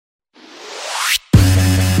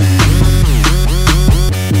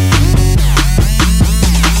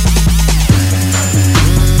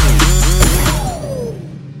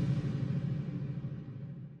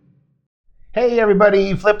Hey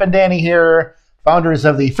everybody, Flip and Danny here, founders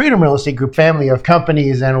of the Freedom Real Estate Group family of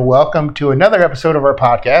companies, and welcome to another episode of our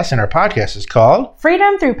podcast. And our podcast is called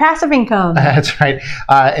Freedom Through Passive Income. That's right.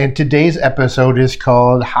 And today's episode is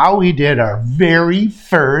called How We Did Our Very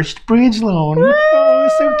First Bridge Loan. Oh,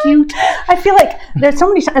 it's so cute. I feel like there's so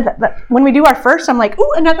many times that when we do our first, I'm like,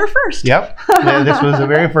 ooh, another first. Yep. Yeah, this was the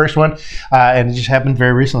very first one. And it just happened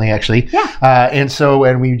very recently, actually. Yeah. And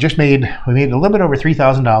we made a little bit over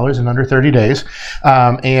 $3,000 in under 30 days.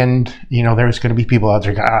 And, you know, there's going to be people out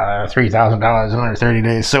there going, $3,000 in under 30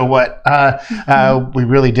 days. So what? We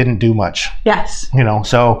really didn't do much. Yes. You know,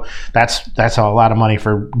 so that's a lot of money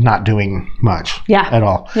for not doing much at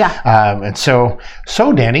all. Yeah. And so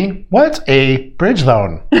Danny, what's a bridge loan?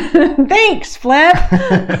 Thanks, Flip.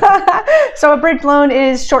 So a bridge loan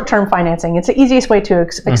is short-term financing. It's the easiest way to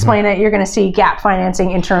explain it. You're going to see gap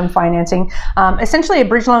financing, interim financing. Essentially, a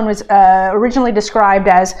bridge loan was originally described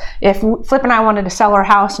as if Flip and I wanted to sell our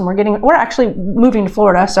house, and we're actually moving to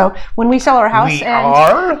Florida. So when we sell our house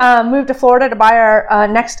move to Florida to buy our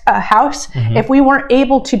next house, if we weren't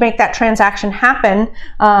able to make that transaction happen,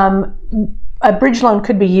 a bridge loan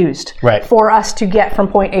could be used for us to get from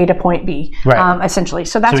point A to point B, essentially.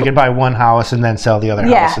 So we could buy one house and then sell the other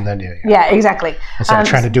house, and then exactly. Instead of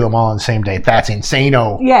trying to do them all on the same day, that's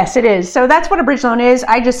insane-o. Yes, it is. So that's what a bridge loan is.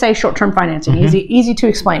 I just say short-term financing, easy to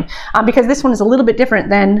explain, because this one is a little bit different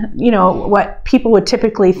than what people would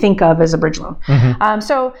typically think of as a bridge loan.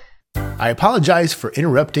 I apologize for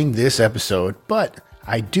interrupting this episode, but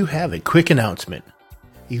I do have a quick announcement.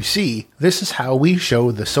 You see, this is how we show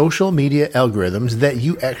the social media algorithms that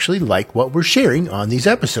you actually like what we're sharing on these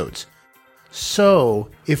episodes. So,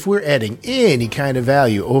 if we're adding any kind of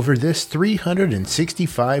value over this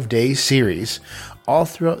 365-day series all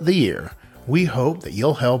throughout the year, we hope that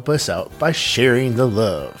you'll help us out by sharing the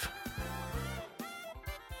love.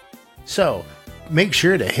 So, make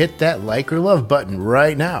sure to hit that like or love button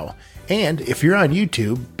right now. And if you're on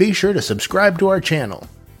YouTube, be sure to subscribe to our channel.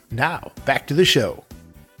 Now, back to the show.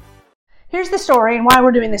 Here's the story and why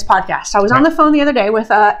we're doing this podcast. I was on the phone the other day with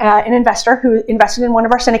an investor who invested in one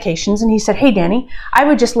of our syndications, and he said, "Hey, Danny, I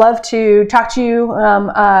would just love to talk to you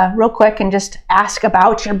real quick and just ask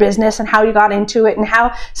about your business and how you got into it and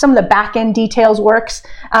how some of the back-end details works."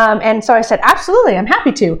 And so I said, "Absolutely, I'm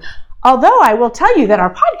happy to." Although I will tell you that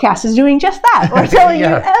our podcast is doing just that. We're telling you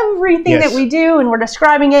everything that we do, and we're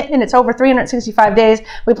describing it, and it's over 365 days.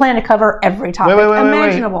 We plan to cover every topic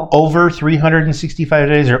imaginable. Wait. Over 365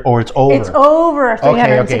 days, or it's over? It's over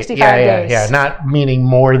 365 days. Yeah, not meaning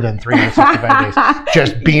more than 365 days.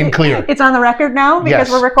 Just being clear. It's on the record now because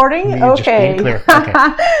we're recording? Okay. Just being clear. Okay.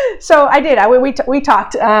 So I did. We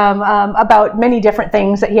talked about many different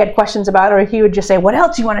things that he had questions about, or he would just say, "What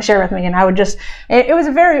else do you want to share with me?" And I would just, it was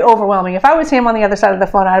very overwhelming. If I was him on the other side of the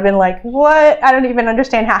phone, I'd have been like, "What? I don't even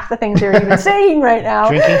understand half the things you're even saying right now."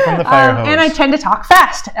 Drinking from the fire hose. And I tend to talk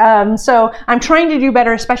fast. So I'm trying to do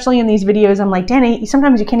better, especially in these videos. I'm like, "Danny,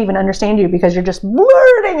 sometimes you can't even understand you because you're just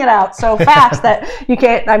blurting it out so fast that you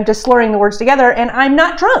can't." I'm just slurring the words together, and I'm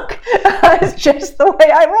not drunk. It's just the way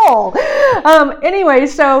I roll. Anyway,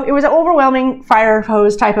 so it was an overwhelming fire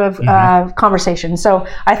hose type of conversation. So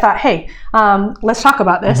I thought, hey, let's talk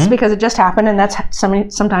about this because it just happened, and that's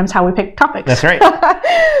sometimes how we pick topics. That's right.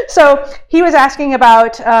 So he was asking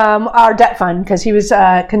about our debt fund because he was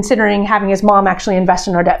considering having his mom actually invest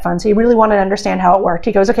in our debt fund. So he really wanted to understand how it worked.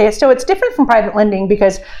 He goes, "Okay, so it's different from private lending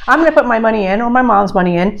because I'm going to put my money in or my mom's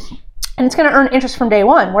money in, and it's going to earn interest from day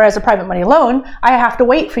one. Whereas a private money loan, I have to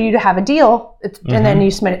wait for you to have a deal. And then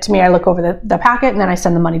you submit it to me. I look over the packet, and then I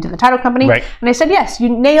send the money to the title company." Right. And I said, "Yes, you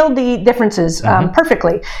nailed the differences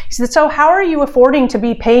perfectly." He said, "So how are you affording to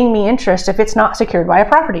be paying me interest if it's not secured by a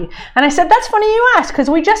property?" And I said, "That's funny you ask, because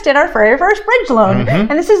we just did our very first bridge loan.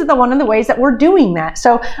 And this is one of the ways that we're doing that.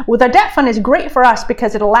 So with a debt fund is great for us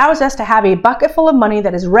because it allows us to have a bucket full of money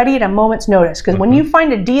that is ready at a moment's notice. Because when you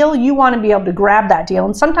find a deal, you want to be able to grab that deal.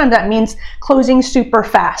 And sometimes that means closing super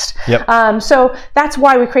fast. Yep. So that's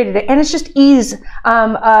why we created it. And it's just ease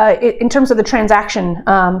in terms of the transaction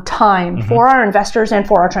time for our investors and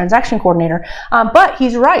for our transaction coordinator. But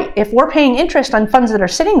he's right. If we're paying interest on funds that are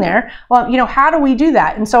sitting there, well, how do we do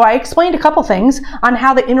that? And so I explained a couple things on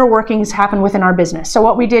how the inner workings happen within our business. So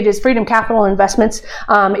what we did is Freedom Capital Investments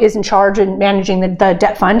is in charge in managing the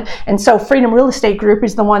debt fund. And so Freedom Real Estate Group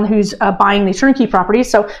is the one who's buying the turnkey properties.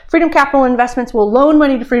 So Freedom Capital Investments will loan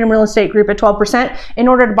money to Freedom Real Estate Group at 12% in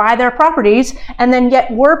order to buy their properties. And then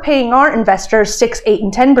yet we're paying our investors investors 6, 8,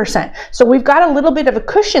 and 10%. So we've got a little bit of a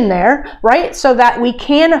cushion there, right? So that we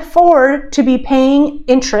can afford to be paying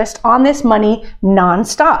interest on this money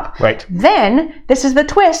nonstop. Right. Then, this is the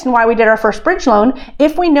twist and why we did our first bridge loan.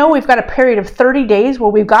 If we know we've got a period of 30 days where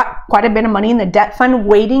we've got quite a bit of money in the debt fund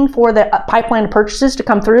waiting for the pipeline of purchases to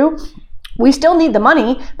come through, we still need the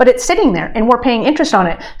money, but it's sitting there and we're paying interest on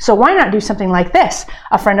it. So why not do something like this?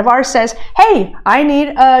 A friend of ours says, hey, I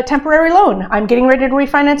need a temporary loan. I'm getting ready to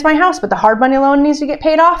refinance my house, but the hard money loan needs to get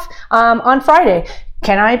paid off on Friday.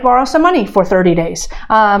 Can I borrow some money for 30 days?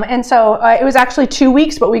 And so it was actually 2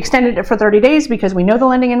 weeks, but we extended it for 30 days because we know the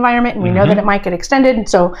lending environment and we know that it might get extended. And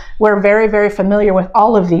so we're very, very familiar with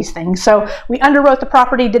all of these things. So we underwrote the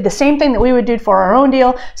property, did the same thing that we would do for our own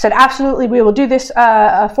deal, said, absolutely, we will do this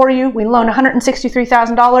for you. We loaned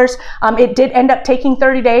 $163,000. It did end up taking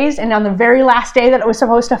 30 days. And on the very last day that it was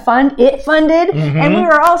supposed to fund, it funded. And we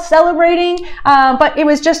were all celebrating. But it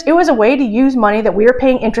was a way to use money that we were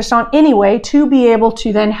paying interest on anyway to be able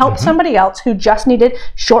to then help somebody else who just needed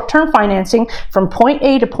short-term financing from point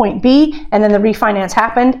A to point B, and then the refinance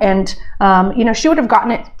happened, and she would have gotten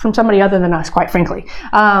it from somebody other than us, quite frankly.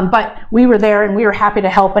 But we were there, and we were happy to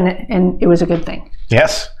help, and it was a good thing.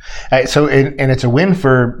 Yes. So it's a win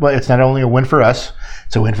for, well, it's not only a win for us,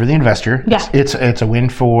 it's a win for the investor. Yeah. It's a win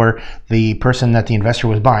for the person that the investor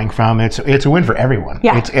was buying from. It's a win for everyone.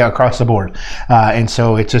 Yeah. It's across the board. And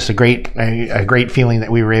so it's just a great feeling that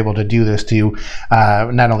we were able to do this to,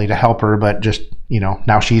 not only to help her, but just,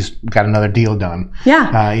 now she's got another deal done.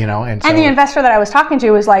 Yeah. and the investor that I was talking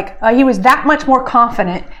to was like, he was that much more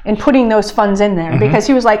confident in putting those funds in there because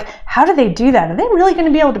he was like, how do they do that? Are they really going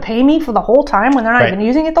to be able to pay me for the whole time when they're not even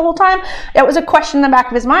using it the whole time? That was a question in the back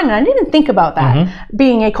of his mind, and I didn't think about that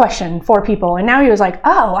being a question for people. And now he was like,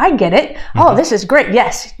 oh, I get it. Oh, this is great.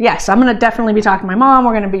 Yes. I'm going to definitely be talking to my mom.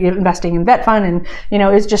 We're going to be investing in vet fund, and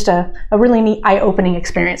it's just a really neat, eye-opening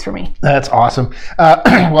experience for me. That's awesome.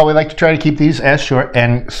 Well, we like to try to keep these as short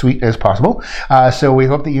and sweet as possible. So we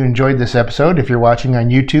hope that you enjoyed this episode. If you're watching on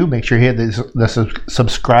YouTube, make sure you hit the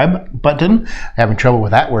subscribe button. Having trouble with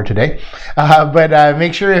that word today. But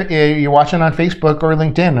make sure you're watching on Facebook or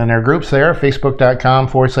LinkedIn, and our groups there,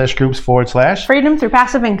 facebook.com/groups/ Freedom through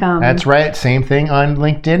passive income. That's right. Same thing on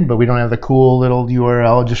LinkedIn, but we don't have the cool little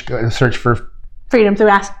URL. Just search for Freedom through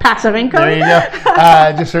passive income. There you go.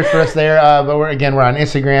 Just search for us there. But we're on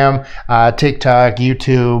Instagram, TikTok,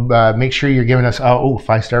 YouTube. Make sure you're giving us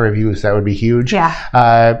 5-star reviews. That would be huge. Yeah.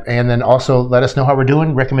 And then also let us know how we're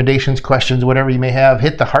doing. Recommendations, questions, whatever you may have.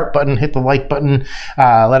 Hit the heart button. Hit the like button.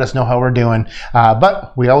 Let us know how we're doing.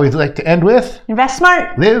 But we always like to end with invest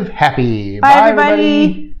smart. Live happy. Bye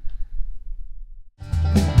everybody.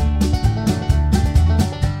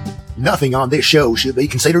 Nothing on this show should be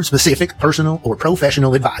considered specific, personal, or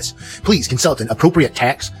professional advice. Please consult an appropriate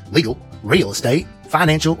tax, legal, real estate,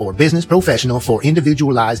 financial, or business professional for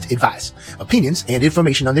individualized advice. Opinions and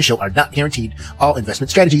information on this show are not guaranteed. All investment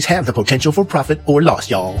strategies have the potential for profit or loss,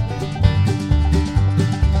 y'all.